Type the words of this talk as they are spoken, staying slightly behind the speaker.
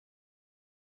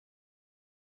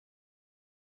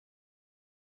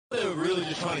They were really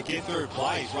just trying to get through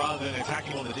plays rather than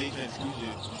attacking on the defense.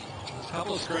 A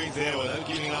couple of screens there where they were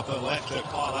giving up the left to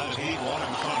Kyle Adams. He wanted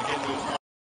him trying to get through.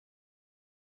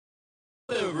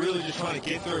 They were really just trying to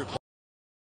get through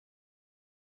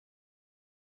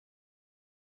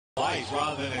plays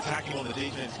rather than attacking on the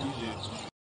defense.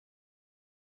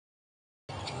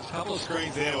 A couple of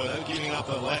screens there where they were giving up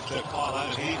the left to Kyle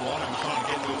Adams. He wanted him trying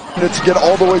to get through. To get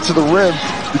all the way to the rim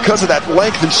because of that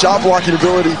length and shot blocking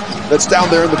ability that's down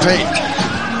there in the paint.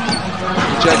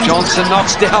 Jack Johnson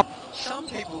knocks down. Some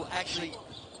people actually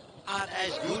aren't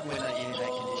as good when they get in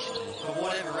that condition, for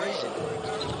whatever reason.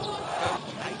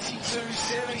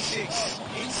 82-76,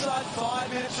 inside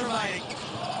 5 minutes remaining.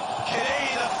 Can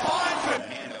either find for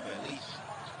hand up at least.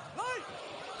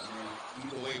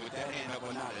 Either way with that hand up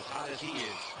or not, as hot as he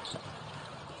is.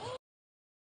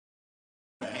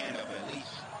 Hand up at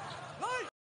least.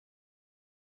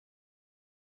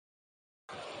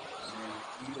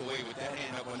 Either way with that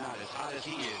hand up or not, as hot as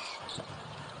he is.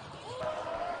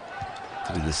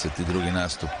 32.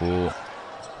 nastup u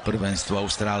prvenstvu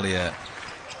Australije.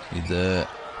 Ide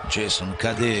Jason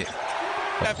Kade.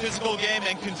 that physical game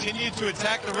and continue to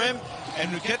attack the rim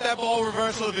and get that ball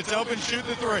reversal. If it's open, shoot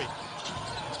the three.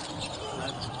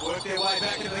 Work their way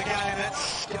back into the game.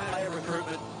 That's player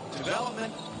recruitment,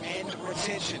 development and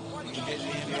retention. You can get to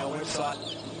the NBL website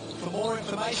for more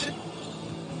information.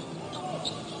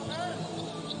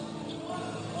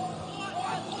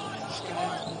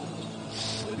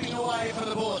 Slipping away for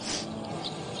the Bullets.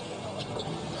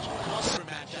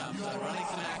 Matchup, so running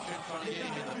some action, trying to get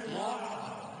him in the block.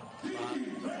 But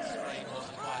the screen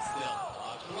wasn't quite still.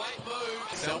 A great move.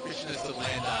 Selfishness of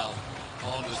Landale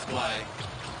on display.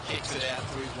 Kicks it out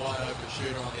to his wide open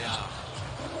shooter on the arm.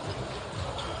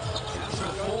 It's a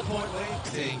 4-point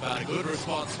lead, but a good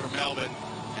response from Melbourne,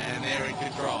 and they're in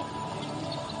control.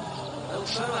 It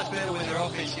looks so much better when their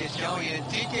offense gets going, and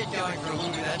it did get going for a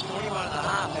little bit. That's 21 and a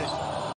half.